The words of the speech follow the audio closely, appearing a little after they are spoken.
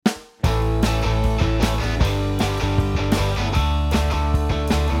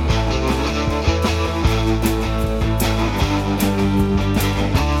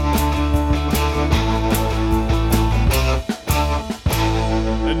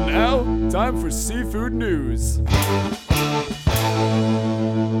Now, time for seafood news.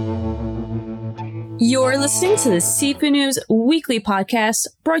 You're listening to the Seafood News Weekly Podcast,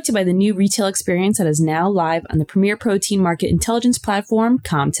 brought to you by the new retail experience that is now live on the premier protein market intelligence platform,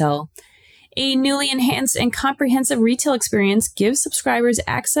 Comtel. A newly enhanced and comprehensive retail experience gives subscribers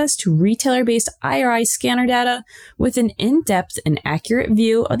access to retailer-based IRI scanner data with an in-depth and accurate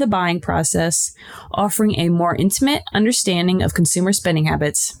view of the buying process, offering a more intimate understanding of consumer spending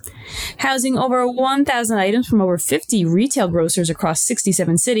habits. Housing over 1,000 items from over 50 retail grocers across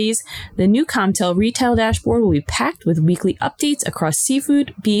 67 cities, the new Comtel retail dashboard will be packed with weekly updates across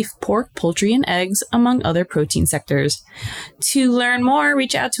seafood, beef, pork, poultry, and eggs, among other protein sectors. To learn more,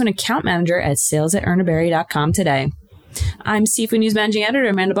 reach out to an account manager at sales@urnerberry.com today. I'm Seafood News Managing Editor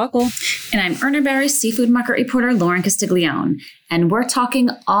Amanda Buckle. And I'm Urner Barry Seafood Market Reporter Lauren Castiglione. And we're talking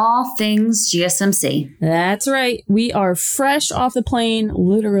all things GSMC. That's right. We are fresh off the plane,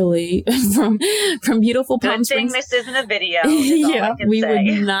 literally, from beautiful Palm Springs. Good thing this isn't a video. Yeah, we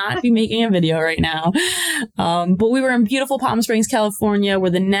would not be making a video right now. But we were in beautiful Palm Springs, California,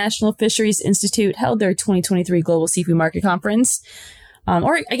 where the National Fisheries Institute held their 2023 Global Seafood Market Conference.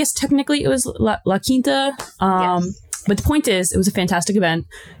 Or I guess technically it was La Quinta. Yes. But the point is, it was a fantastic event,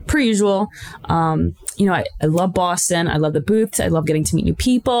 per usual. I love Boston. I love the booths. I love getting to meet new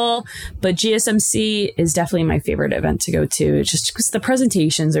people. But GSMC is definitely my favorite event to go to, just because the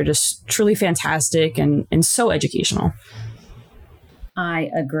presentations are just truly fantastic and so educational.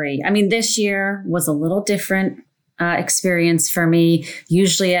 I agree. I mean, this year was a little different experience for me.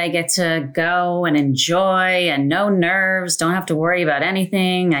 Usually I get to go and enjoy and no nerves, don't have to worry about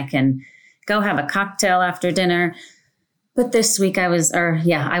anything. I can go have a cocktail after dinner. But this week I was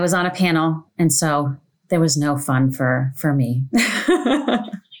on a panel, and so there was no fun for me.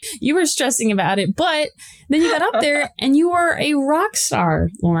 You were stressing about it, but then you got up there and you were a rock star,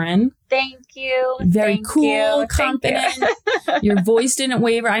 Lauren. Thank you. Very cool, confident. Your voice didn't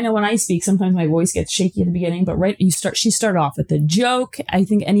waver. I know when I speak, sometimes my voice gets shaky at the beginning, but she started off with a joke. I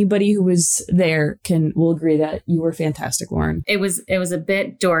think anybody who was there will agree that you were fantastic, Lauren. It was a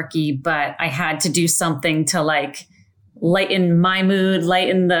bit dorky, but I had to do something to lighten my mood,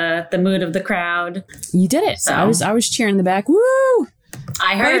 lighten the mood of the crowd. You did it. So I was cheering in the back. Woo!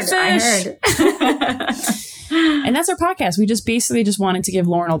 I heard. And that's our podcast. We just basically wanted to give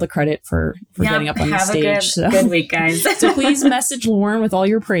Lauren all the credit for getting up on the stage. Have a good week, guys. So please message Lauren with all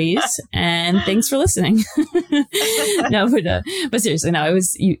your praise, and thanks for listening. No, but seriously, no, it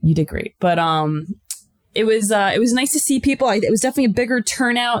was you did great. But it was nice to see people. It was definitely a bigger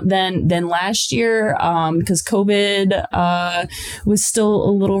turnout than last year because COVID was still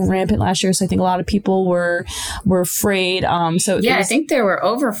a little rampant last year. So I think a lot of people were afraid. I think there were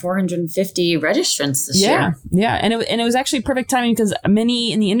over 450 registrants this year. Yeah, and it was actually perfect timing because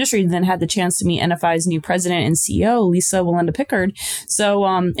many in the industry then had the chance to meet NFI's new president and CEO, Lisa Willenda Pickard. So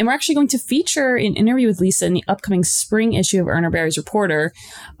and we're actually going to feature an interview with Lisa in the upcoming spring issue of Urner Barry's Reporter.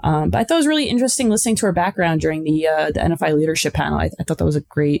 But I thought it was really interesting listening to her background during the NFI leadership panel. I thought that was a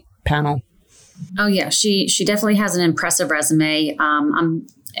great panel. Oh yeah, she definitely has an impressive resume. I'm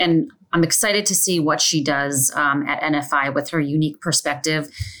excited to see what she does at NFI with her unique perspective.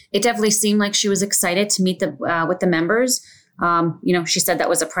 It definitely seemed like she was excited to meet with the members. She said that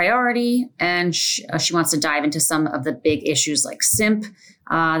was a priority, and she wants to dive into some of the big issues like SIMP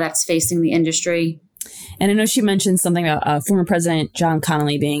that's facing the industry. And I know she mentioned something about former President John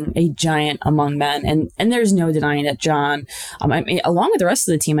Connolly being a giant among men. And there's no denying that John, along with the rest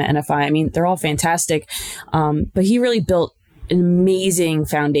of the team at NFI, they're all fantastic. But he really built an amazing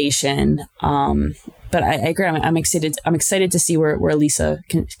foundation. But I agree. I'm excited. I'm excited to see where Lisa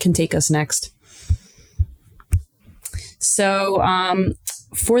can take us next. So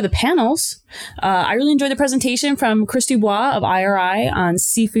for the panels, I really enjoyed the presentation from Chris Dubois of IRI on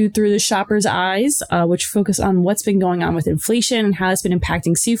Seafood Through the Shopper's Eyes, which focused on what's been going on with inflation and how it's been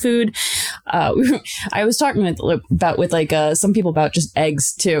impacting seafood. I was talking with some people about just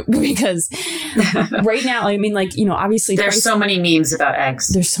eggs too, because right now, obviously there's so many memes about eggs.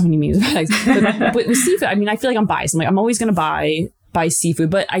 There's so many memes about eggs, but with seafood, I feel like I'm biased. I'm always going to buy seafood,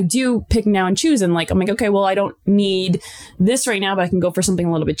 but I do pick now and choose, and I'm like, okay, well, I don't need this right now, but I can go for something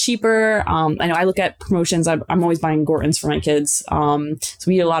a little bit cheaper. I know I look at promotions. I'm always buying Gorton's for my kids. So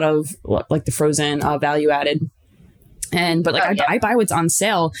we eat a lot of the frozen value added. But I buy what's on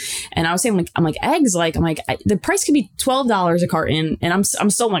sale, and I was saying eggs, the price could be $12 a carton, and I'm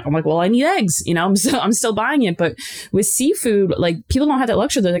still well, I need eggs, I'm still buying it. But with seafood, people don't have that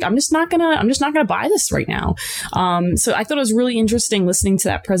luxury. They're I'm just not gonna buy this right now. So I thought it was really interesting listening to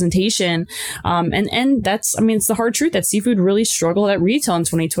that presentation. And that's, it's the hard truth that seafood really struggled at retail in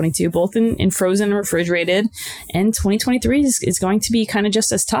 2022, both in frozen and refrigerated, and 2023 is going to be kind of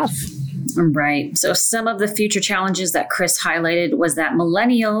just as tough. Right. So some of the future challenges that Chris highlighted was that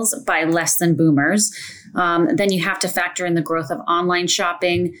millennials buy less than boomers. Then you have to factor in the growth of online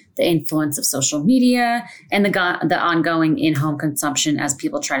shopping, the influence of social media, and the ongoing in-home consumption as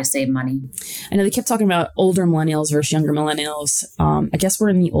people try to save money. I know they kept talking about older millennials versus younger millennials. I guess we're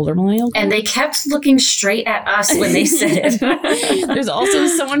in the older millennial group. And they kept looking straight at us when they said it. There's also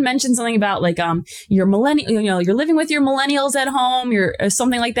someone mentioned something about your millennial, you're living with your millennials at home, or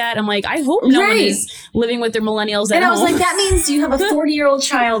something like that. I'm like, I hope no one is living with their millennials at home. And I was like, that means you have a 40-year-old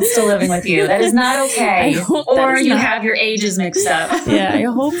child still living with you. That is not okay. Or you have your ages mixed up. Yeah, I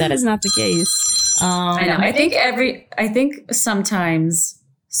hope that is not the case. I know. I think sometimes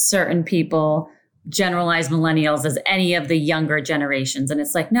certain people generalize millennials as any of the younger generations. And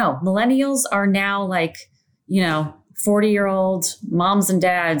it's no, millennials are now 40-year-old moms and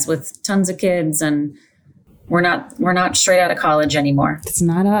dads with tons of kids, and we're not straight out of college anymore. That's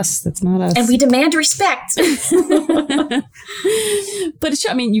not us. And we demand respect. But it's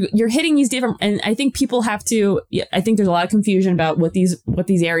true. You're hitting these different, and I think people have to, I think there's a lot of confusion about what these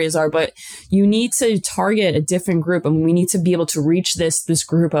areas are, but you need to target a different group. We need to be able to reach this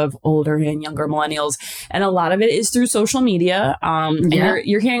group of older and younger millennials. And a lot of it is through social media. And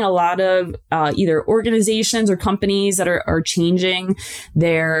you're hearing a lot of either organizations or companies that are changing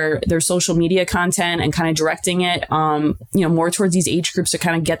their social media content and kind of directing it, more towards these age groups to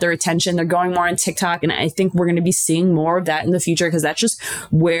kind of get their attention. They're going more on TikTok. And I think we're going to be seeing more of that in the future, because that's just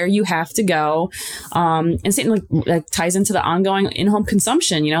where you have to go. And same ties into the ongoing in-home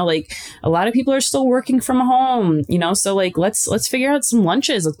consumption. A lot of people are still working from home, so let's figure out some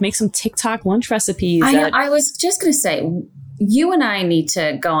lunches. Let's make some TikTok lunch recipes. I was just going to say, you and I need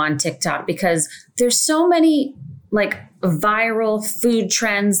to go on TikTok, because there's so many viral food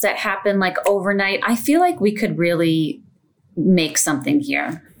trends that happen overnight. I feel like we could really make something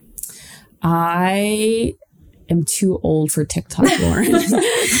here. I am too old for TikTok, Lauren.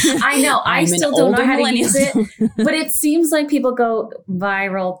 I know. I still don't know how to use it, but it seems like people go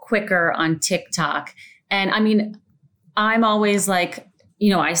viral quicker on TikTok. And I'm always I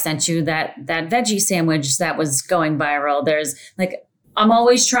sent you that veggie sandwich that was going viral. There's I'm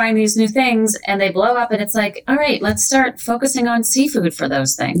always trying these new things, and they blow up, and it's all right, let's start focusing on seafood for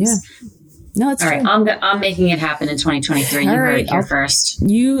those things. Yeah. No, it's all true. Right. I'm making it happen in 2023. You heard it here first.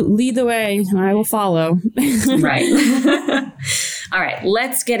 You lead the way, and I will follow. Right. All right.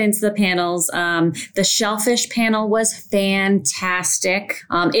 Let's get into the panels. The shellfish panel was fantastic.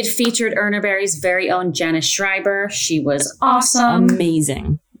 It featured Urner Barry's very own Janice Schreiber. She was awesome.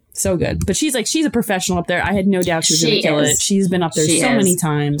 Amazing. So good. But she's a professional up there. I had no doubt she was going to kill it. She's been up there many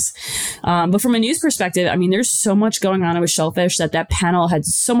times. But from a news perspective, there's so much going on with shellfish that panel had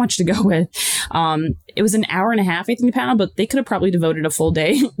so much to go with. It was an hour and a half, I think, the panel, but they could have probably devoted a full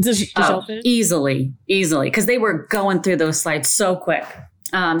day to shellfish. Easily. Because they were going through those slides so quick.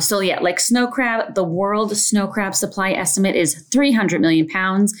 Snow crab, the world snow crab supply estimate is 300 million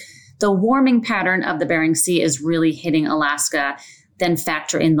pounds. The warming pattern of the Bering Sea is really hitting Alaska. Then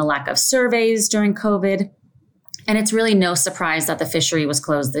factor in the lack of surveys during COVID. And it's really no surprise that the fishery was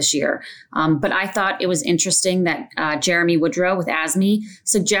closed this year. But I thought it was interesting that Jeremy Woodrow with ASME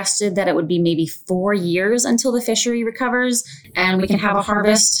suggested that it would be maybe 4 years until the fishery recovers and we can have a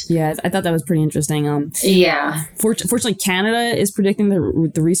harvest. Yeah, I thought that was pretty interesting. Yeah. Fortunately, Canada is predicting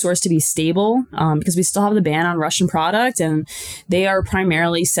the resource to be stable because we still have the ban on Russian product, and they are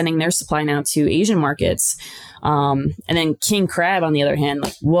primarily sending their supply now to Asian markets. And then king crab, on the other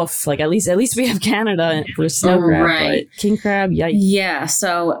hand, woof, at least we have Canada for snow crab. Right. But king crab, yikes. Yeah.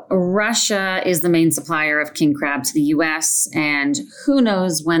 So Russia is the main supplier of king crab to the U.S. and who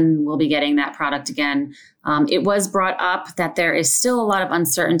knows when we'll be getting that product again. It was brought up that there is still a lot of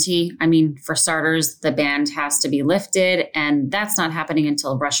uncertainty. For starters, the ban has to be lifted, and that's not happening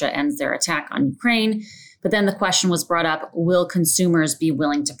until Russia ends their attack on Ukraine. But then the question was brought up, will consumers be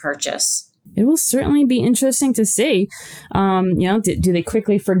willing to purchase? It will certainly be interesting to see. Do they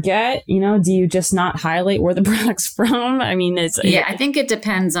quickly forget? Do you just not highlight where the product's from? I think it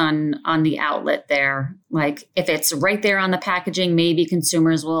depends on the outlet there. If it's right there on the packaging, maybe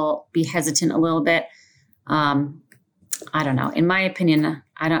consumers will be hesitant a little bit. I don't know. In my opinion,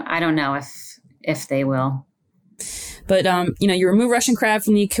 I don't know if they will. But, you remove Russian crab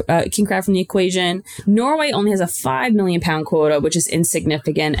from the king crab from the equation. Norway only has a 5 million pound quota, which is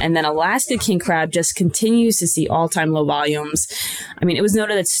insignificant. And then Alaska king crab just continues to see all-time low volumes. I mean, it was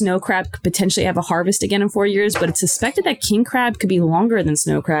noted that snow crab could potentially have a harvest again in 4 years, but it's suspected that king crab could be longer than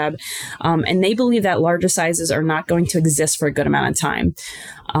snow crab. And they believe that larger sizes are not going to exist for a good amount of time.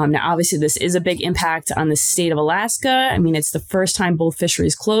 Now, obviously, this is a big impact on the state of Alaska. I mean, it's the first time both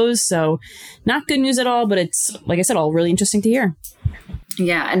fisheries closed, so not good news at all, but it's, like I said, all really interesting to hear.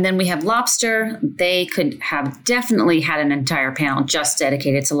 Yeah, and then we have lobster. They could have definitely had an entire panel just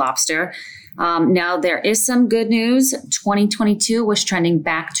dedicated to lobster. Now, there is some good news. 2022 was trending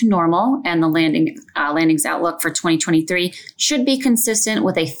back to normal, and the landings outlook for 2023 should be consistent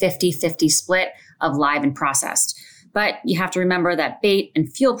with a 50-50 split of live and processed. But you have to remember that bait and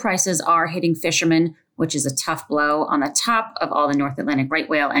fuel prices are hitting fishermen, which is a tough blow on the top of all the North Atlantic right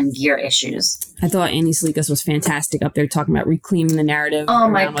whale and gear issues. I thought Annie Salikas was fantastic up there talking about reclaiming the narrative. Oh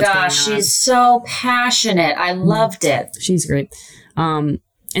my gosh, she's so passionate. I loved it. She's great. And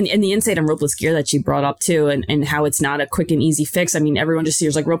the insight on ropeless gear that she brought up too, and how it's not a quick and easy fix. I mean, everyone just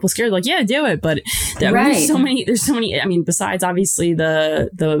hears like ropeless gear, like, yeah, do it. But there's so many, I mean, besides obviously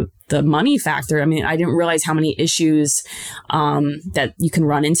the money factor. I mean, I didn't realize how many issues that you can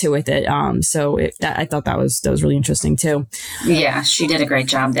run into with it. I thought that was really interesting too. Yeah, she did a great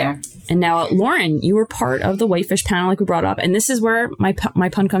job there. And now, Lauren, you were part of the whitefish panel, like we brought up, and this is where my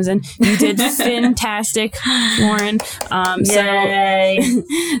pun comes in. You did fantastic, Lauren. Yay!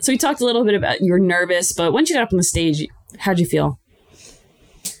 So we talked a little bit about you were nervous, but once you got up on the stage, how'd you feel?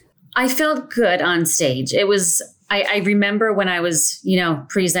 I felt good on stage. It was. I remember when I was,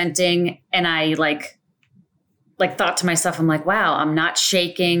 presenting, and I like thought to myself, I'm like, wow, I'm not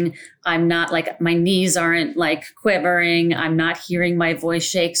shaking. I'm not like, my knees aren't like quivering. I'm not hearing my voice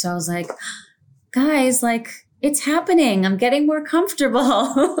shake. So I was like, guys, like, it's happening. I'm getting more comfortable.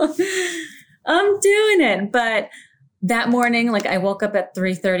 I'm doing it. But that morning, like, I woke up at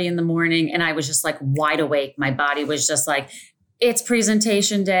 3:30 in the morning and I was just like wide awake. My body was just like, it's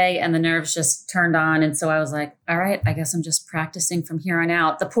presentation day, and the nerves just turned on. And so I was like, all right, I guess I'm just practicing from here on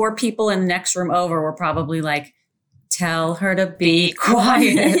out. The poor people in the next room over were probably like, tell her to be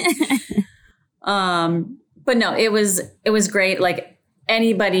quiet. But no, it was great. Like,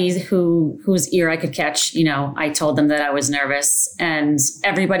 anybody whose ear I could catch, I told them that I was nervous, and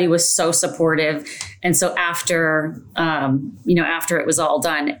everybody was so supportive. And so after it was all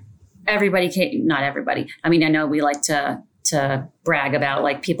done, everybody came, not everybody. I mean, I know we like to brag about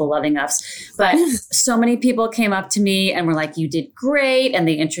like people loving us, but so many people came up to me and were like, you did great. And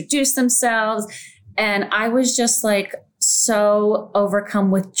they introduced themselves. And I was just like so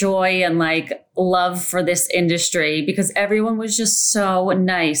overcome with joy and like love for this industry, because everyone was just so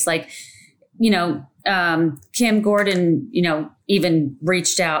nice. Like, Kim Gordon, even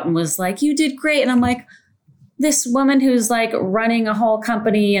reached out and was like, you did great. And I'm like, this woman who's like running a whole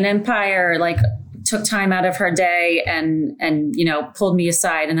company, an empire, like took time out of her day and pulled me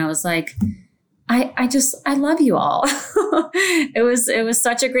aside. And I was like, I love you all. It was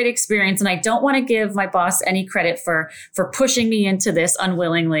such a great experience. And I don't want to give my boss any credit for pushing me into this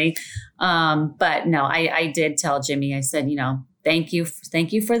unwillingly. But no, I did tell Jimmy, I said, thank you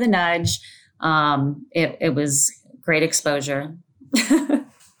for the nudge. It was great exposure.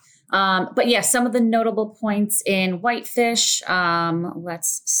 But yeah, some of the notable points in whitefish,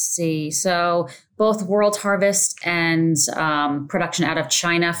 let's see. So both world harvest and production out of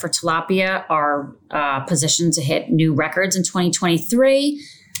China for tilapia are positioned to hit new records in 2023.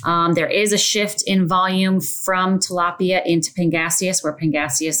 There is a shift in volume from tilapia into Pangasius, where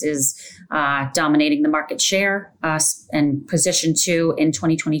Pangasius is dominating the market share and position 2 in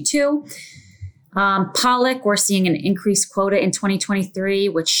 2022. Pollock, we're seeing an increased quota in 2023,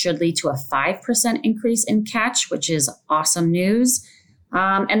 which should lead to a 5% increase in catch, which is awesome news.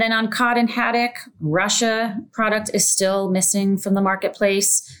 And then on cod and haddock, Russia product is still missing from the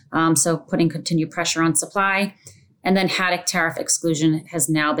marketplace, so putting continued pressure on supply. And then haddock tariff exclusion has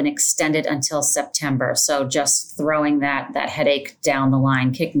now been extended until September. So just throwing that headache down the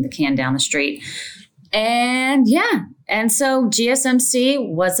line, kicking the can down the street. And yeah, and so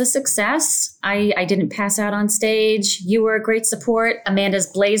GSMC was a success. I didn't pass out on stage. You were a great support. Amanda's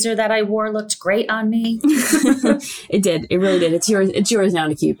blazer that I wore looked great on me. It did. It really did. It's yours now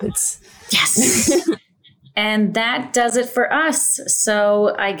to keep. Yes. And that does it for us.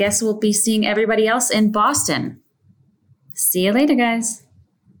 So I guess we'll be seeing everybody else in Boston. See you later, guys.